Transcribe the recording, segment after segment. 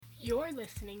You're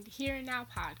listening to Here and Now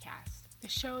Podcast, the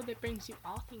show that brings you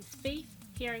all things faith,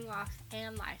 hearing loss,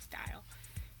 and lifestyle.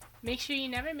 Make sure you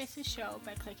never miss a show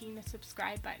by clicking the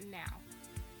subscribe button now.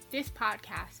 This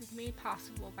podcast is made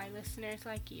possible by listeners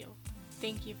like you.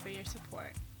 Thank you for your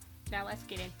support. Now let's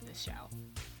get into the show.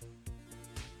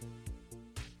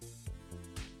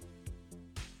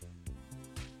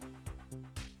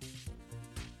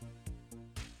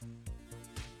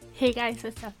 Hey guys,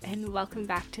 what's up, and welcome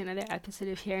back to another episode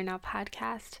of Here and Now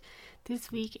Podcast.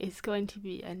 This week is going to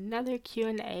be another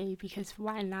Q&A because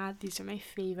why not? These are my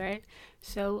favorite.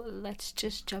 So let's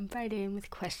just jump right in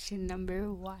with question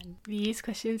number 1. These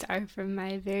questions are from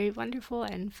my very wonderful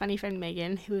and funny friend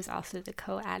Megan, who is also the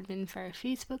co-admin for our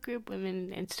Facebook group,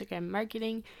 Women in Instagram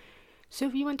Marketing. So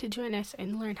if you want to join us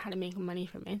and learn how to make money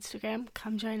from Instagram,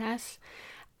 come join us.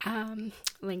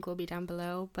 Link will be down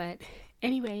below, but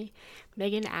anyway,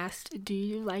 Megan asked, do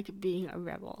you like being a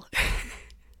rebel?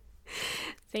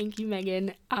 Thank you,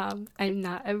 Megan. I'm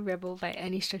not a rebel by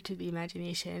any stretch of the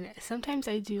imagination. Sometimes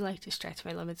I do like to stretch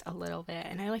my limits a little bit,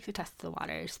 and I like to test the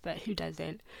waters, but who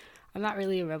doesn't? I'm not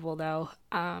really a rebel, though.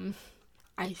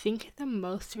 I think the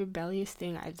most rebellious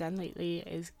thing I've done lately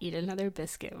is eat another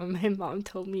biscuit when my mom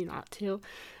told me not to.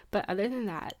 But other than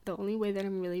that, the only way that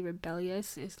I'm really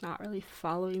rebellious is not really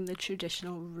following the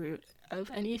traditional route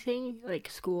of anything, like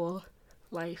school,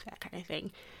 life, that kind of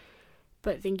thing.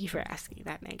 But thank you for asking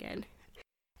that, Megan.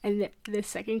 And the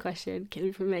second question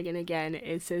came from Megan again.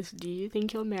 It says, do you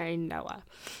think you'll marry Noah?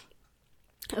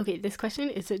 Okay, this question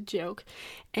is a joke,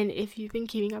 and if you've been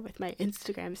keeping up with my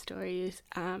Instagram stories,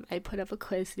 I put up a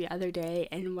quiz the other day,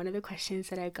 and one of the questions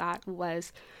that I got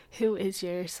was, who is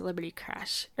your celebrity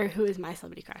crush? Or who is my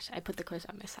celebrity crush? I put the quiz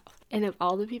on myself. And of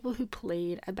all the people who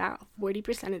played, about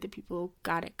 40% of the people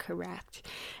got it correct.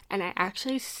 And I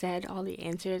actually said all the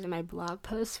answers in my blog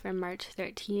post from March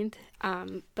 13th,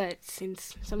 but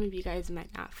since some of you guys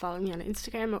might not follow me on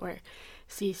Instagram or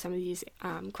see some of these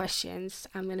questions,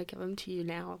 I'm going to give them to you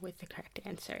now with the correct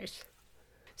answers.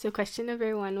 So question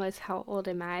number 1 was, how old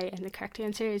am I? And the correct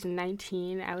answer is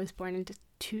 19. I was born in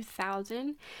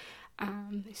 2000.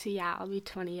 So yeah, I'll be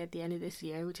 20 at the end of this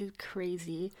year, which is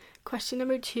crazy. Question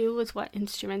number 2 was, what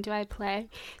instrument do I play?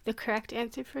 The correct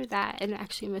answer for that, and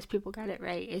actually most people got it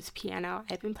right, is piano.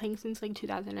 I've been playing since like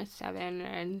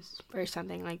 2007 or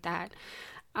something like that.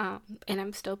 And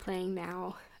I'm still playing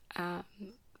now.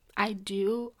 I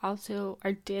did also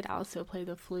play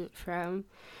the flute from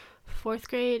 4th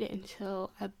grade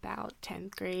until about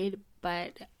 10th grade,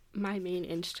 but my main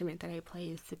instrument that I play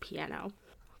is the piano.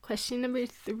 Question number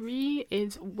 3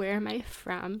 is, where am I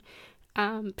from?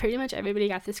 Pretty much everybody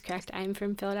got this correct. I'm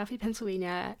from Philadelphia,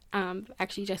 Pennsylvania,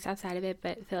 actually just outside of it,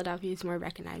 but Philadelphia is more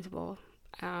recognizable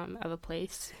of a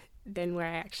place than where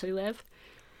I actually live.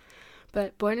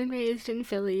 But born and raised in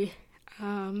Philly,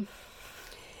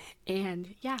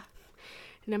 and yeah.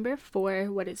 Number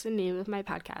 4, what is the name of my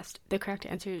podcast? The correct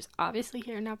answer is obviously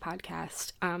Here and Now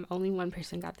Podcast. Only one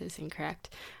person got this incorrect.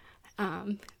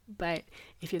 But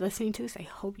if you're listening to this, I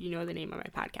hope you know the name of my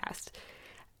podcast.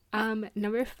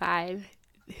 Number 5,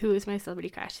 who is my celebrity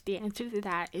crush? The answer to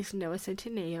that is Noah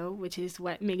Centineo, which is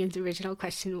what Megan's original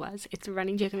question was. It's a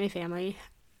running joke in my family.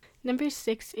 Number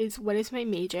 6 is, what is my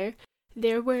major?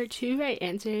 There were 2 right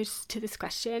answers to this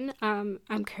question.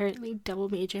 I'm currently double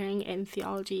majoring in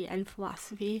theology and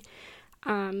philosophy.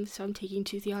 So I'm taking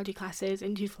 2 theology classes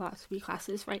and 2 philosophy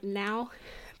classes right now,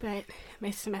 but my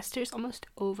semester's almost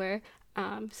over.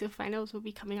 So finals will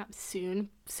be coming up soon.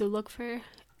 So look for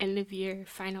end of year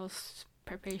finals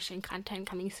preparation content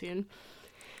coming soon.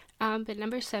 But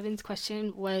number 7's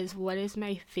question was, what is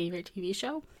my favorite TV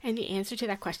show? And the answer to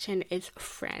that question is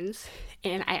Friends.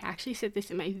 And I actually said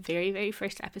this in my very, very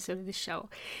first episode of the show.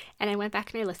 And I went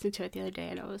back and I listened to it the other day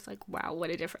and I was like, wow, what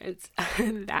a difference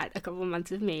that a couple months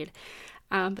have made.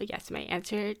 But yes, my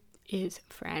answer is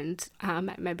Friends.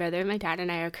 My brother and my dad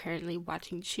and I are currently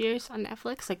watching Cheers on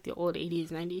Netflix, like the old 80s,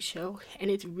 90s show,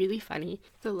 and it's really funny.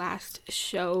 The last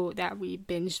show that we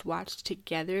binged watched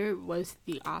together was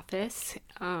The Office.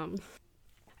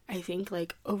 I think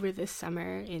like over the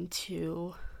summer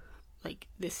into like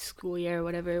this school year or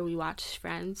whatever, we watched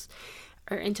Friends.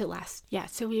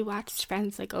 So we watched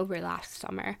Friends like over last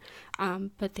summer,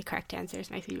 but the correct answer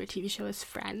is my favorite TV show is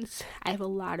Friends. I have a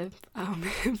lot of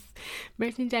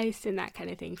merchandise and that kind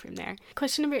of thing from there.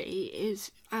 Question number 8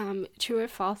 is true or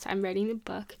false? I'm writing a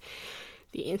book.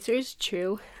 The answer is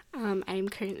true. I am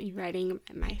currently writing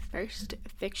my first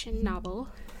fiction novel.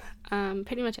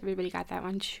 Pretty much everybody got that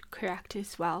one correct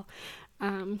as well.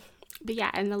 But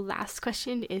yeah, and the last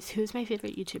question is, who's my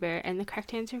favorite YouTuber? And the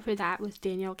correct answer for that was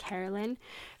Danielle Carolyn.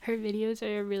 Her videos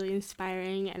are really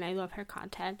inspiring and I love her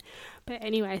content. But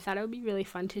anyway, I thought it would be really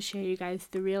fun to share you guys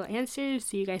the real answers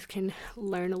so you guys can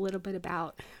learn a little bit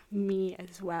about me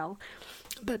as well.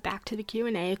 But back to the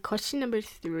Q&A. Question number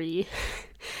 3.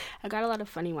 I got a lot of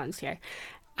funny ones here.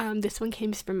 This one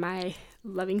came from my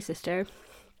loving sister.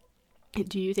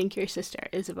 Do you think your sister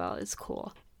Isabel is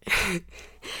cool?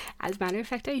 As a matter of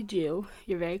fact, I do.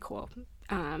 You're very cool,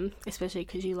 especially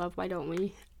because you love Why Don't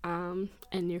We, and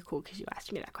you're cool because you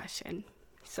asked me that question,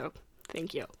 so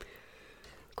thank you.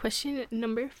 Question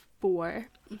number 4,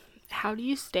 how do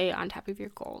you stay on top of your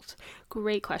goals?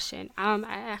 Great question. I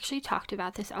actually talked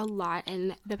about this a lot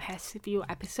in the past few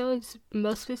episodes,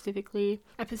 most specifically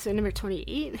episode number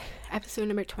 28, episode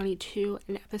number 22,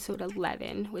 and episode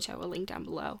 11, which I will link down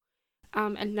below.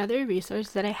 Another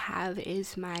resource that I have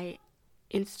is my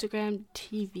Instagram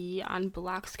TV on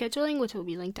block scheduling, which will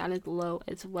be linked down below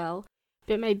as well.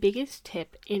 But my biggest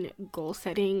tip in goal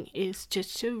setting is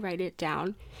just to write it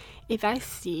down. If I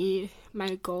see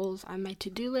my goals on my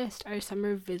to-do list or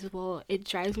somewhere visible, it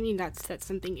drives me nuts that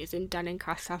something isn't done and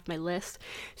crossed off my list.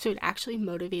 So it actually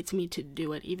motivates me to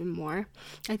do it even more.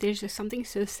 Like, there's just something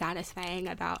so satisfying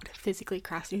about physically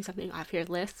crossing something off your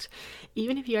list,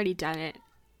 even if you already done it.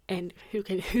 And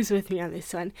who's with me on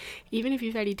this one? Even if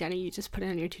you've already done it, you just put it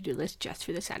on your to-do list just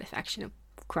for the satisfaction of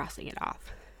crossing it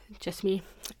off. Just me?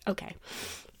 Okay.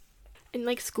 And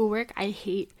like schoolwork, I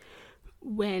hate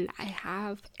when I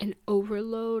have an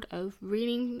overload of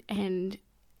reading and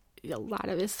a lot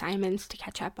of assignments to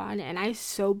catch up on, and I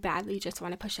so badly just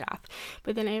want to push it off.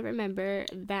 But then I remember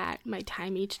that my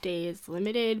time each day is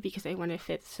limited because I want to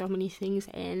fit so many things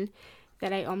in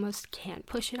that I almost can't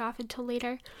push it off until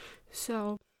later.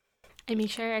 So I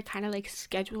make sure I kind of like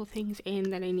schedule things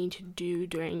in that I need to do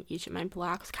during each of my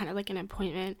blocks, kind of like an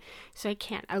appointment, so I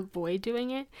can't avoid doing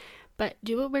it. But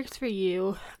do what works for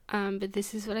you. But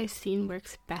this is what I've seen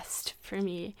works best for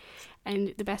me.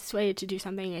 And the best way to do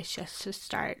something is just to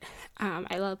start.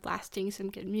 I love blasting some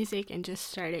good music and just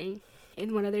starting.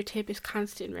 And one other tip is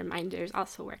constant reminders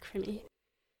also work for me.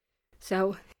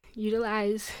 So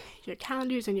utilize your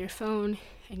calendars and your phone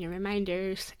and your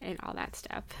reminders and all that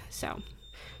stuff. So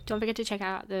don't forget to check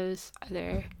out those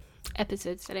other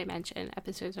episodes that I mentioned,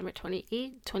 episodes number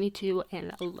 28, 22,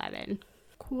 and 11.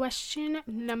 Question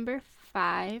number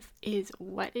 5 is,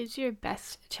 what is your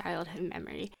best childhood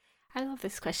memory? I love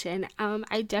this question.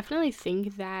 I definitely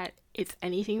think that it's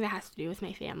anything that has to do with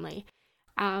my family.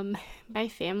 My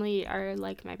family are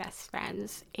like my best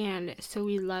friends, and so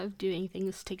we love doing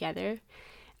things together.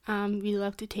 We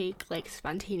love to take like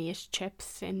spontaneous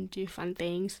trips and do fun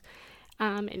things.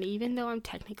 And even though I'm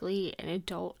technically an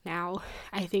adult now,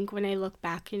 I think when I look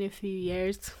back in a few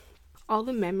years, all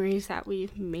the memories that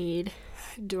we've made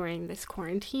during this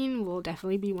quarantine will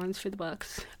definitely be ones for the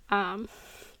books.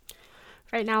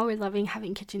 Right now we're loving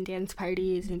having kitchen dance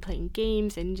parties and playing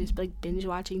games and just like binge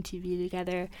watching TV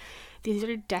together. These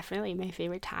are definitely my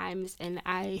favorite times, and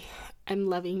I am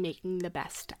loving making the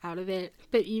best out of it.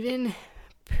 But even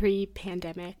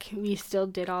pre-pandemic, we still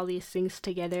did all these things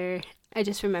together. I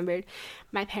just remembered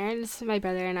my parents, my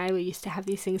brother, and I, we used to have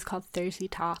these things called Thursday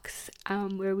Talks,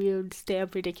 where we would stay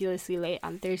up ridiculously late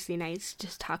on Thursday nights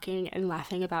just talking and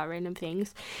laughing about random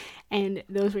things. And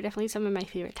those were definitely some of my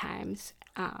favorite times,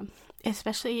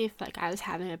 especially if like I was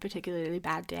having a particularly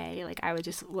bad day. Like, I would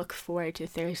just look forward to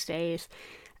Thursdays,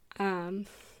 and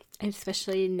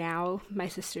especially now my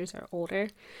sisters are older.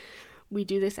 We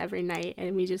do this every night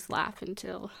and we just laugh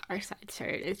until our sides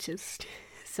hurt. It's just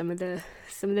some of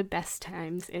the best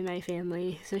times in my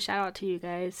family. So shout out to you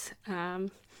guys.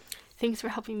 Thanks for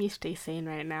helping me stay sane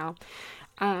right now.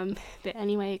 But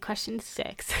anyway, question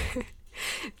 6.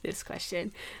 This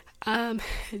question.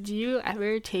 Do you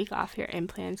ever take off your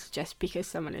implants just because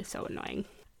someone is so annoying?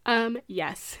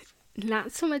 Yes.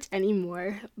 Not so much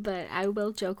anymore, but I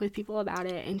will joke with people about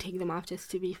it and take them off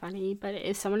just to be funny. But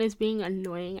if someone is being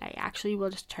annoying, I actually will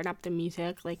just turn up the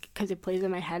music, like, because it plays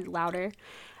in my head louder.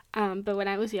 But when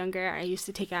I was younger, I used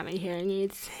to take out my hearing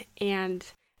aids. And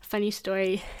funny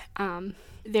story,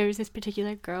 there was this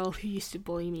particular girl who used to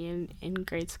bully me in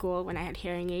grade school when I had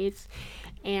hearing aids,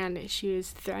 and she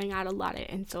was throwing out a lot of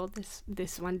insults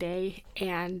this one day,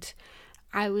 and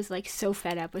I was like so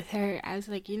fed up with her. I was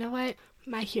like, you know what?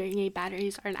 my hearing aid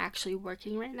batteries aren't actually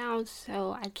working right now,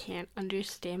 so I can't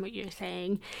understand what you're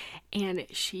saying. And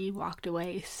she walked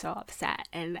away so upset,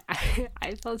 and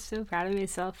I felt so proud of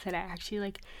myself that I actually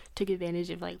like took advantage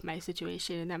of like my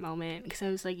situation in that moment, because I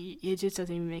was like, it just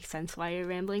doesn't even make sense why you're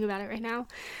rambling about it right now.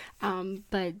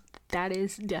 But that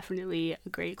is definitely a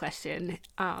great question.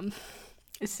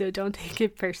 So don't take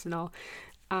it personal.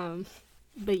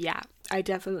 But yeah, I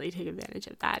definitely take advantage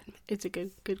of that. It's a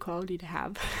good quality to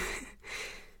have.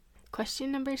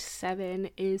 Question number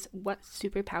 7 is, what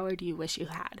superpower do you wish you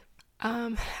had?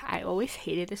 I always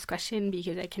hated this question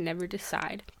because I can never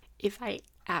decide. If I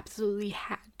absolutely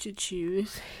had to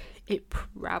choose, it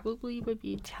probably would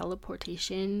be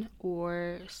teleportation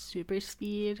or super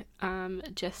speed,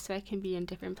 just so I can be in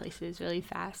different places really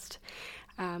fast.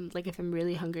 Like if I'm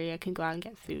really hungry, I can go out and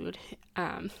get food.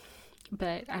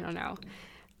 But I don't know.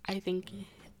 I think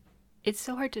it's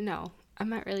so hard to know. I'm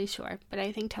not really sure, but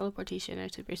I think teleportation or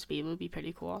super speed would be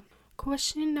pretty cool.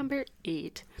 Question number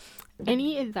 8.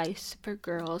 Any advice for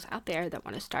girls out there that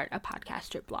want to start a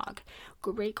podcast or blog?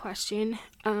 Great question.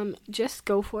 Just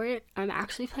go for it. I'm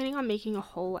actually planning on making a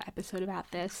whole episode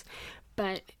about this,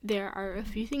 but there are a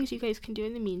few things you guys can do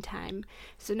in the meantime.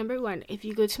 So number 1, if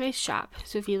you go to my shop,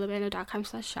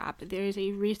 sophialabano.com/shop, there is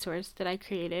a resource that I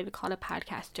created called a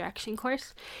podcast direction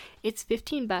course. It's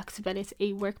 $15, but it's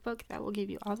a workbook that will give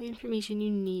you all the information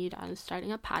you need on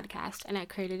starting a podcast, and I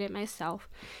created it myself.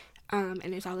 And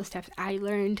there's all the steps I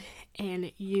learned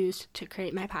and used to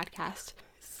create my podcast.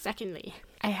 Secondly,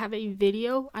 I have a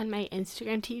video on my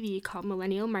Instagram TV called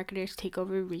Millennial Marketers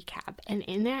Takeover Recap. And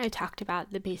in there, I talked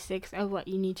about the basics of what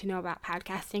you need to know about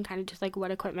podcasting, kind of just like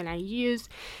what equipment I use,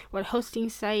 what hosting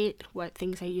site, what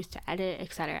things I use to edit,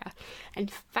 etc. And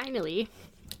finally,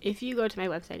 if you go to my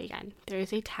website again, there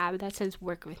is a tab that says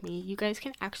Work With Me. You guys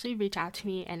can actually reach out to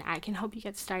me and I can help you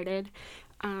get started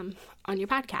on your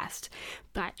podcast.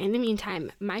 But in the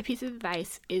meantime, my piece of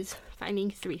advice is finding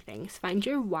 3 things. Find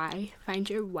your why, find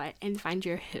your what, and find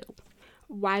your who.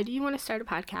 Why do you want to start a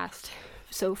podcast?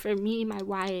 So for me, my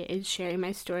why is sharing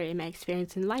my story and my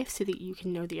experience in life so that you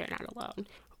can know that you're not alone.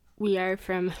 We are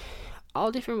from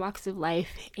all different walks of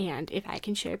life, and if I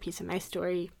can share a piece of my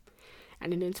story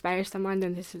and it inspires someone,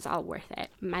 then this is all worth it.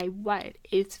 My what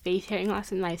is faith, hearing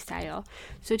loss, and lifestyle.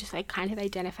 So just like kind of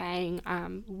identifying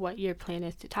what your plan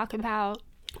is to talk about,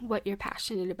 what you're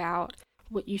passionate about,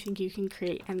 what you think you can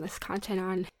create endless content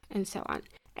on, and so on.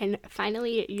 And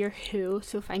finally, your who.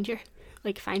 So find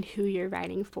who you're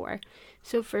writing for.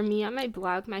 So for me on my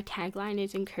blog, my tagline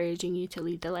is encouraging you to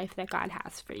lead the life that God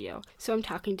has for you. So I'm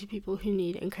talking to people who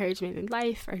need encouragement in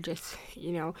life or just,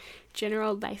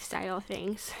 general lifestyle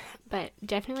things. But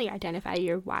definitely identify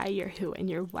your why, your who, and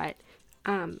your what.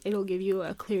 It'll give you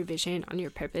a clear vision on your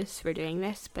purpose for doing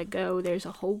this. But there's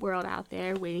a whole world out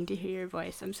there waiting to hear your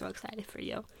voice. I'm so excited for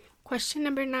you. Question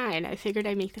number 9. I figured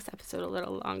I'd make this episode a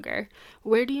little longer.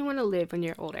 Where do you want to live when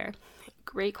you're older?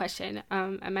 Great question.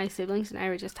 And my siblings and I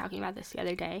were just talking about this the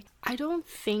other day. I don't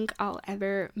think I'll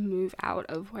ever move out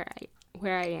of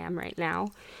where I am right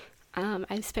now.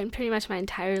 I've spent pretty much my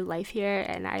entire life here,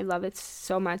 and I love it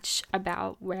so much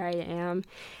about where I am.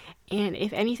 And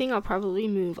if anything, I'll probably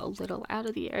move a little out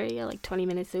of the area, like 20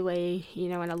 minutes away,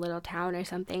 in a little town or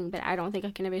something. But I don't think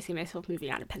I can ever see myself moving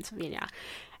out of Pennsylvania,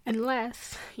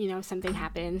 unless something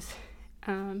happens.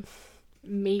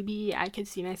 Maybe I could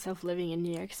see myself living in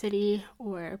New York City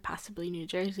or possibly New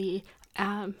Jersey.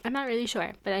 I'm not really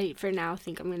sure, but I, for now,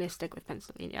 think I'm going to stick with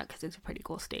Pennsylvania because it's a pretty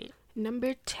cool state.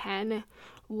 Number 10,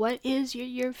 what is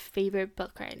your favorite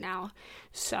book right now?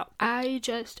 So I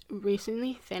just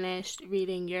recently finished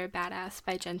reading You're a Badass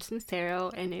by Jen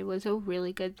Sincero, and it was a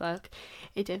really good book.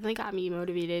 It definitely got me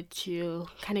motivated to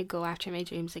kind of go after my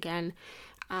dreams again,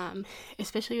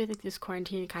 especially with this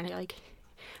quarantine kind of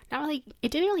not really, it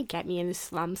didn't really get me in the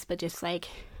slumps, but just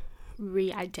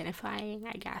re-identifying,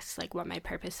 I guess, what my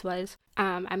purpose was.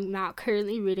 I'm not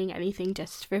currently reading anything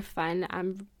just for fun.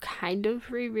 I'm kind of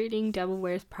rereading Devil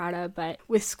Wears Prada, but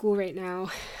with school right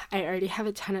now, I already have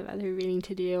a ton of other reading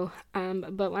to do.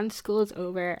 But once school is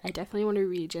over, I definitely want to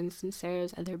read Jen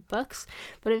Sincero's other books.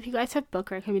 But if you guys have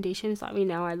book recommendations, let me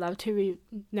know. I'd love to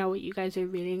know what you guys are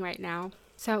reading right now.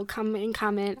 So come and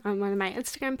comment on one of my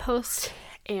Instagram posts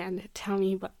and tell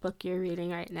me what book you're reading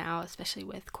right now, especially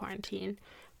with quarantine.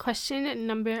 Question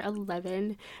number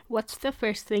 11, what's the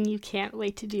first thing you can't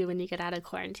wait to do when you get out of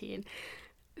quarantine?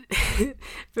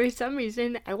 For some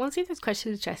reason, I won't say this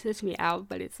question stresses me out,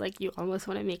 but it's like you almost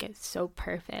want to make it so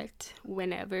perfect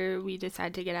whenever we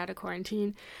decide to get out of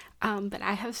quarantine. But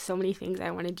I have so many things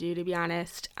I want to do, to be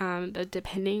honest. But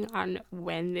depending on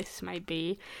when this might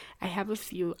be, I have a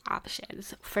few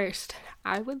options. First,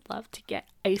 I would love to get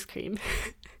ice cream.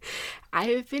 I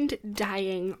have been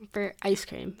dying for ice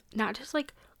cream, not just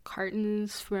like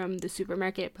cartons from the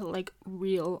supermarket, but like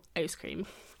real ice cream.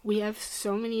 We have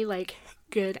so many like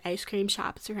good ice cream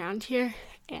shops around here,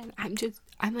 and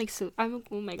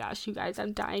oh my gosh, you guys,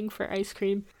 I'm dying for ice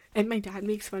cream. And my dad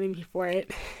makes fun of me for it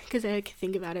because I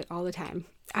think about it all the time.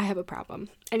 I have a problem.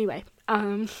 Anyway,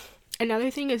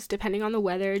 another thing is, depending on the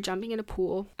weather, jumping in a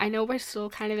pool. I know we're still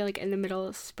kind of like in the middle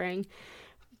of spring,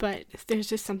 but there's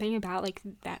just something about like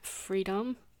that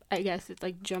freedom. I guess it's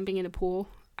like jumping in a pool.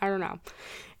 I don't know.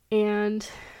 And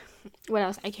what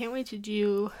else? I can't wait to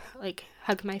do like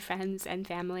hug my friends and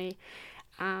family.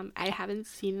 I haven't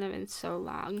seen them in so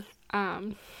long.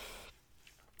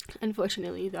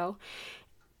 Unfortunately, though,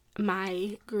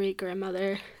 my great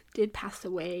grandmother did pass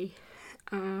away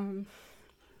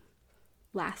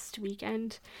last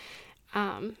weekend.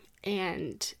 Last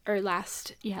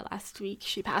week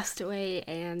she passed away,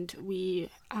 and we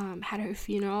had her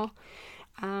funeral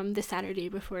the Saturday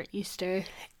before Easter,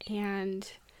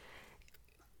 and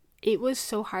it was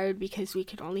so hard because we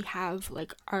could only have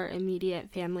like our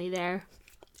immediate family there.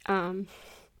 And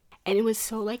it was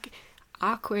so like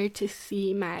awkward to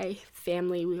see my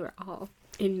family. We were all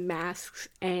in masks,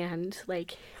 and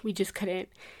like we just couldn't,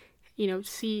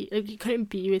 see, like we couldn't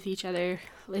be with each other,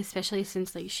 especially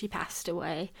since like she passed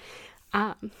away.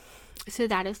 So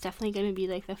that is definitely going to be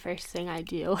like the first thing I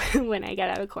do when I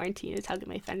get out of quarantine, is hug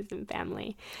my friends and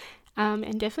family.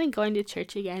 And definitely going to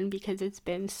church again, because it's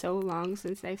been so long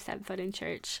since I've set foot in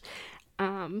church.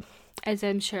 As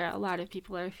I'm sure a lot of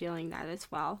people are feeling that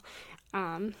as well.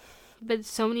 But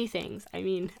so many things. I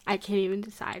mean, I can't even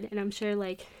decide. And I'm sure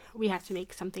like we have to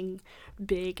make something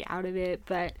big out of it.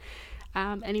 But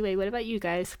anyway, what about you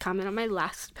guys? Comment on my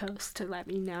last post to let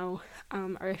me know.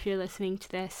 Or if you're listening to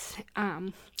this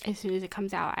as soon as it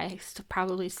comes out, I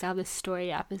probably still have this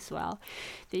story up as well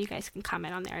that you guys can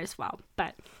comment on there as well.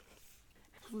 But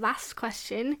last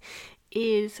question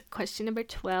is question number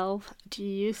 12. Do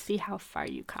you see how far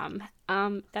you come?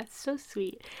 That's so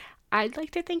sweet. I'd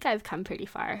like to think I've come pretty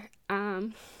far,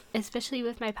 especially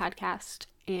with my podcast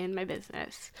and my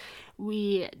business.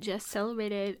 We just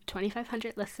celebrated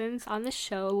 2,500 listens on the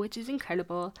show, which is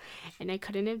incredible, and I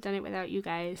couldn't have done it without you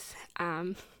guys.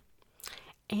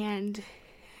 And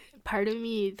part of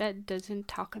me that doesn't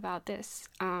talk about this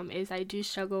is I do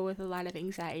struggle with a lot of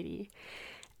anxiety.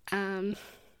 And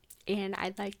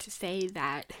I'd like to say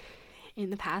that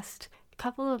in the past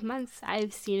couple of months,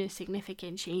 I've seen a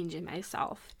significant change in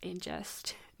myself, in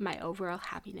just my overall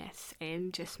happiness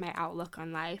and just my outlook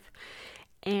on life.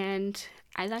 And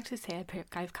I'd like to say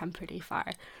I've come pretty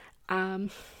far. And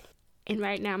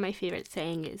right now, my favorite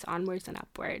saying is onwards and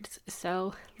upwards.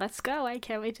 So let's go. I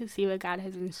can't wait to see what God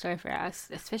has in store for us,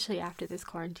 especially after this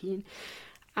quarantine.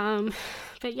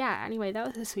 But yeah, anyway, that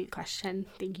was a sweet question.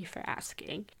 Thank you for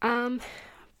asking.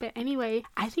 But anyway,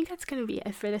 I think that's going to be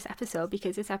it for this episode,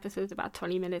 because this episode is about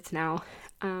 20 minutes now.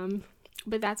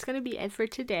 But that's going to be it for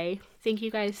today. Thank you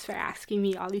guys for asking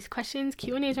me all these questions.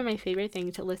 Q&As are my favorite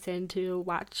thing to listen to,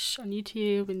 watch on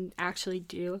YouTube, and actually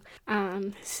do.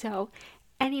 So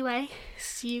anyway,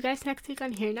 see you guys next week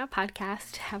on Here Now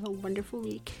Podcast. Have a wonderful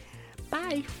week.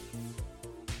 Bye.